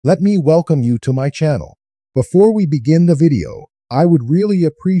Let me welcome you to my channel. Before we begin the video, I would really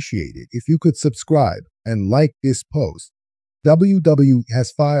appreciate it if you could subscribe and like this post. WWE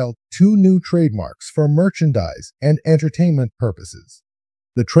has filed 2 new trademarks for merchandise and entertainment purposes.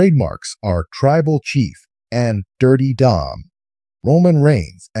 The trademarks are Tribal Chief and Dirty Dom. Roman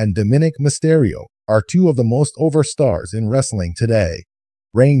Reigns and Dominik Mysterio are 2 of the most over stars in wrestling today.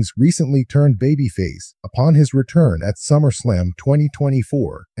 Reigns recently turned babyface upon his return at SummerSlam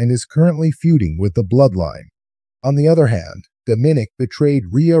 2024 and is currently feuding with the Bloodline. On the other hand, Dominik betrayed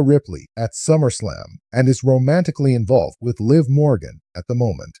Rhea Ripley at SummerSlam and is romantically involved with Liv Morgan at the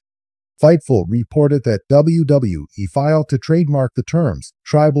moment. Fightful reported that WWE filed to trademark the terms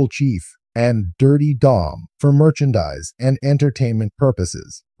Tribal Chief and Dirty Dom for merchandise and entertainment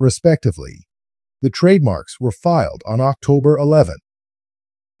purposes, respectively. The trademarks were filed on October 11.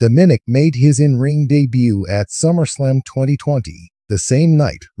 Dominik made his in-ring debut at SummerSlam 2020, the same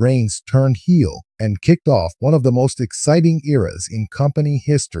night Reigns turned heel and kicked off one of the most exciting eras in company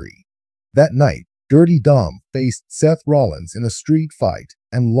history. That night, Dirty Dom faced Seth Rollins in a street fight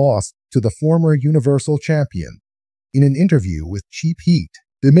and lost to the former Universal Champion. In an interview with Cheap Heat,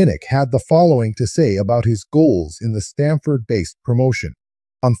 Dominik had the following to say about his goals in the Stamford-based promotion.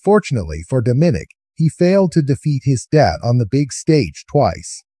 Unfortunately for Dominik, he failed to defeat his dad on the big stage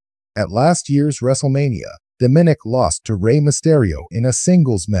twice. At last year's WrestleMania, Dominik lost to Rey Mysterio in a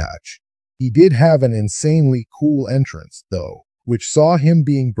singles match. He did have an insanely cool entrance, though, which saw him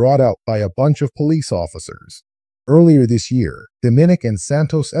being brought out by a bunch of police officers. Earlier this year, Dominik and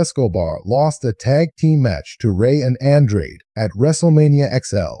Santos Escobar lost a tag team match to Rey and Andrade at WrestleMania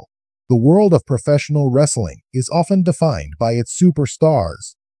XL. The world of professional wrestling is often defined by its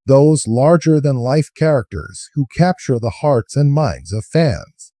superstars, those larger-than-life characters who capture the hearts and minds of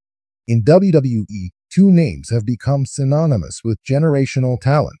fans. In WWE, 2 names have become synonymous with generational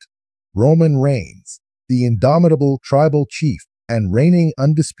talent: Roman Reigns, the indomitable Tribal Chief and reigning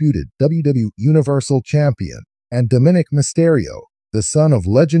undisputed WWE Universal Champion, and Dominik Mysterio, the son of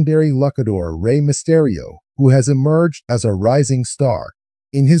legendary luchador Rey Mysterio, who has emerged as a rising star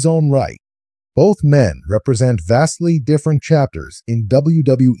in his own right. Both men represent vastly different chapters in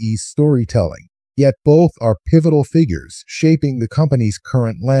WWE's storytelling, yet both are pivotal figures shaping the company's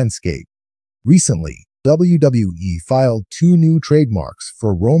current landscape. Recently, WWE filed 2 new trademarks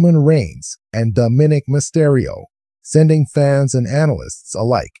for Roman Reigns and Dominik Mysterio, sending fans and analysts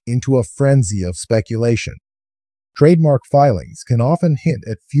alike into a frenzy of speculation. Trademark filings can often hint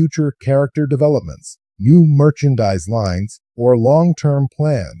at future character developments, new merchandise lines, or long-term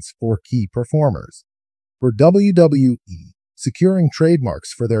plans for key performers. For WWE, securing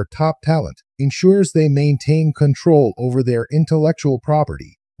trademarks for their top talent ensures they maintain control over their intellectual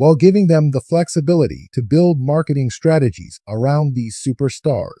property while giving them the flexibility to build marketing strategies around these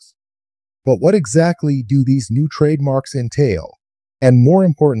superstars. But what exactly do these new trademarks entail? And more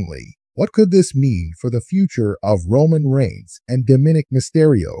importantly, what could this mean for the future of Roman Reigns and Dominik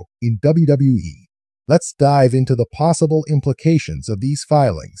Mysterio in WWE? Let's dive into the possible implications of these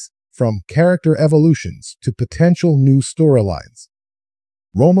filings, from character evolutions to potential new storylines.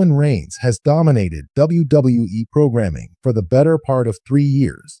 Roman Reigns has dominated WWE programming for the better part of 3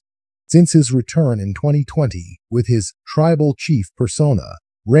 years. Since his return in 2020 with his Tribal Chief persona,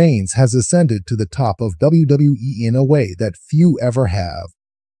 Reigns has ascended to the top of WWE in a way that few ever have.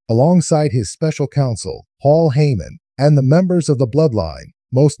 Alongside his special counsel, Paul Heyman, and the members of the Bloodline,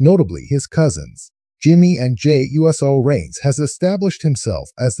 most notably his cousins, Jimmy and Jey Uso, Reigns has established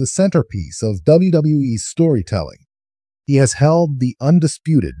himself as the centerpiece of WWE's storytelling. He has held the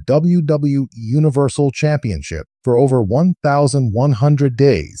undisputed WWE Universal Championship for over 1,100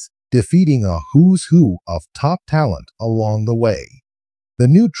 days, defeating a who's who of top talent along the way. The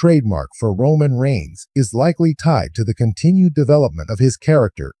new trademark for Roman Reigns is likely tied to the continued development of his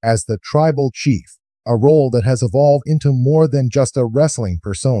character as the Tribal Chief, a role that has evolved into more than just a wrestling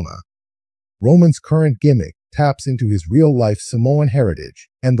persona. Roman's current gimmick taps into his real-life Samoan heritage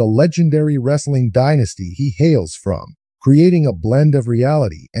and the legendary wrestling dynasty he hails from, creating a blend of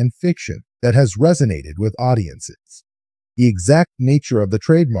reality and fiction that has resonated with audiences. The exact nature of the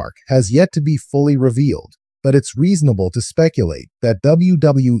trademark has yet to be fully revealed, but it's reasonable to speculate that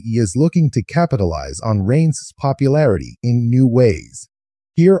WWE is looking to capitalize on Reigns' popularity in new ways.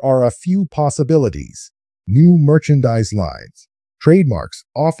 Here are a few possibilities. New merchandise lines. Trademarks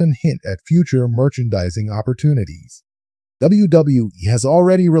often hint at future merchandising opportunities. WWE has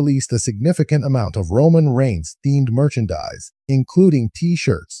already released a significant amount of Roman Reigns-themed merchandise, including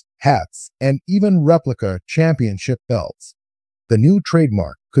t-shirts, hats, and even replica championship belts. The new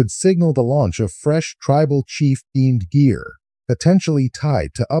trademark could signal the launch of fresh Tribal Chief-themed gear, potentially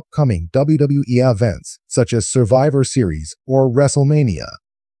tied to upcoming WWE events such as Survivor Series or WrestleMania.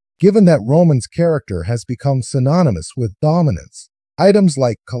 Given that Roman's character has become synonymous with dominance, items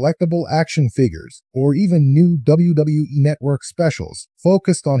like collectible action figures or even new WWE Network specials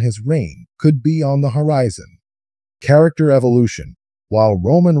focused on his reign could be on the horizon. Character evolution. While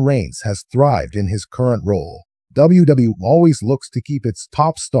Roman Reigns has thrived in his current role, WWE always looks to keep its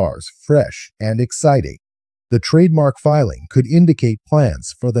top stars fresh and exciting. The trademark filing could indicate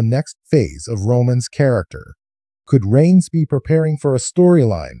plans for the next phase of Roman's character. Could Reigns be preparing for a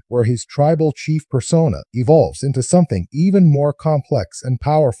storyline where his tribal chief persona evolves into something even more complex and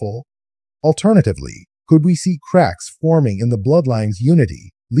powerful? Alternatively, could we see cracks forming in the bloodline's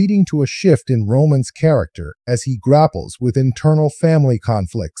unity, leading to a shift in Roman's character as he grapples with internal family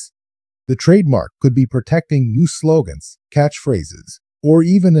conflicts? The trademark could be protecting new slogans, catchphrases, or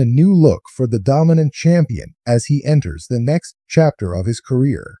even a new look for the dominant champion as he enters the next chapter of his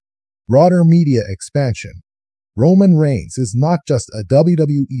career. Broader media expansion. Roman Reigns is not just a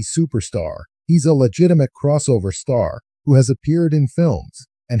WWE superstar, he's a legitimate crossover star who has appeared in films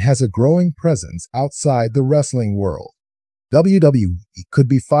and has a growing presence outside the wrestling world. WWE could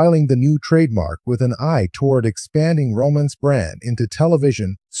be filing the new trademark with an eye toward expanding Roman's brand into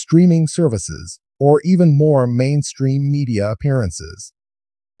television, streaming services, or even more mainstream media appearances.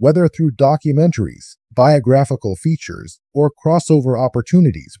 Whether through documentaries, biographical features, or crossover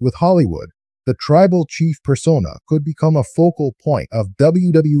opportunities with Hollywood, the tribal chief persona could become a focal point of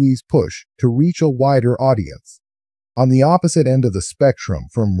WWE's push to reach a wider audience. On the opposite end of the spectrum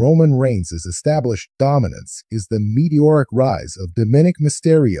from Roman Reigns' established dominance is the meteoric rise of Dominik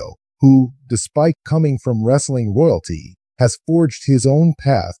Mysterio, who, despite coming from wrestling royalty, has forged his own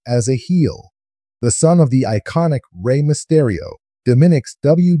path as a heel. The son of the iconic Rey Mysterio, Dominik's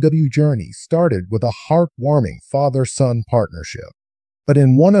WWE journey started with a heartwarming father-son partnership. But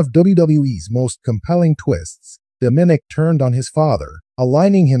in one of WWE's most compelling twists, Dominik turned on his father,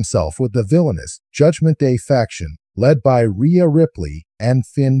 aligning himself with the villainous Judgment Day faction led by Rhea Ripley and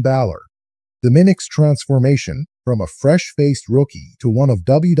Finn Balor. Dominik's transformation from a fresh-faced rookie to one of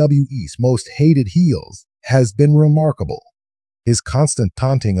WWE's most hated heels has been remarkable. His constant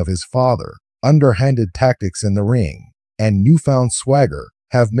taunting of his father, underhanded tactics in the ring, and newfound swagger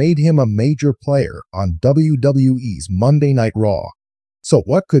have made him a major player on WWE's Monday Night Raw. So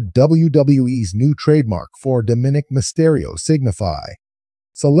what could WWE's new trademark for Dominik Mysterio signify?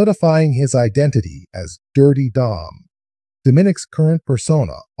 Solidifying his identity as Dirty Dom. Dominik's current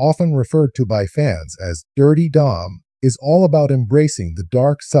persona, often referred to by fans as Dirty Dom, is all about embracing the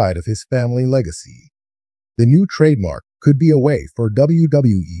dark side of his family legacy. The new trademark could be a way for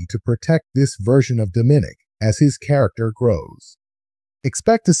WWE to protect this version of Dominik as his character grows.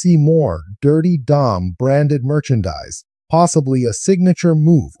 Expect to see more Dirty Dom branded merchandise, possibly a signature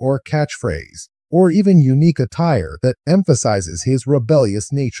move or catchphrase, or even unique attire that emphasizes his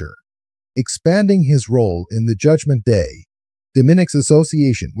rebellious nature. Expanding his role in the Judgment Day, Dominik's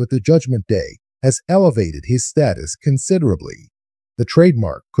association with the Judgment Day has elevated his status considerably. The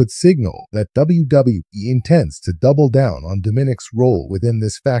trademark could signal that WWE intends to double down on Dominik's role within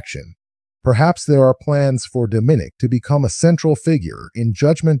this faction. Perhaps there are plans for Dominik to become a central figure in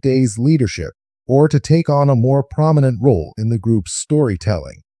Judgment Day's leadership or to take on a more prominent role in the group's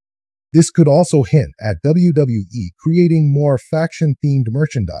storytelling. This could also hint at WWE creating more faction-themed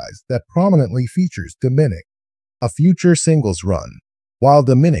merchandise that prominently features Dominik. A future singles run. While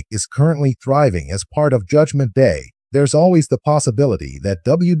Dominik is currently thriving as part of Judgment Day, there's always the possibility that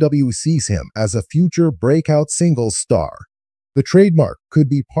WWE sees him as a future breakout singles star. The trademark could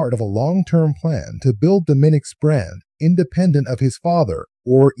be part of a long-term plan to build Dominik's brand, independent of his father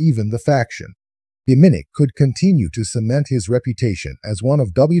or even the faction. Dominik could continue to cement his reputation as one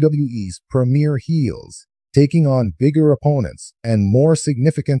of WWE's premier heels, taking on bigger opponents and more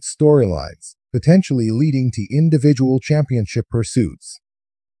significant storylines, potentially leading to individual championship pursuits.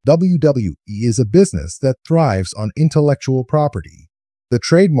 WWE is a business that thrives on intellectual property. The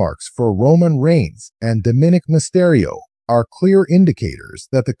trademarks for Roman Reigns and Dominik Mysterio are clear indicators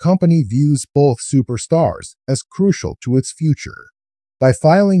that the company views both superstars as crucial to its future. By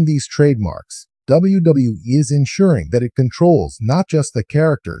filing these trademarks, WWE is ensuring that it controls not just the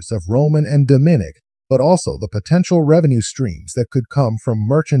characters of Roman and Dominik, but also the potential revenue streams that could come from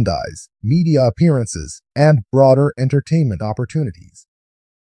merchandise, media appearances, and broader entertainment opportunities.